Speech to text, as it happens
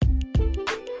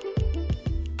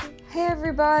Hey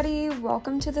everybody,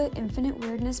 welcome to the Infinite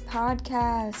Weirdness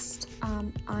Podcast.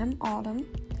 I'm Autumn,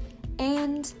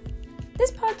 and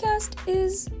this podcast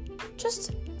is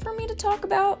just for me to talk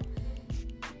about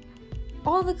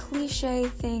all the cliche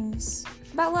things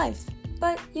about life,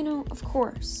 but, of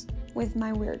course, with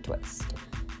my weird twist.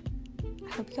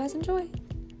 I hope you guys enjoy.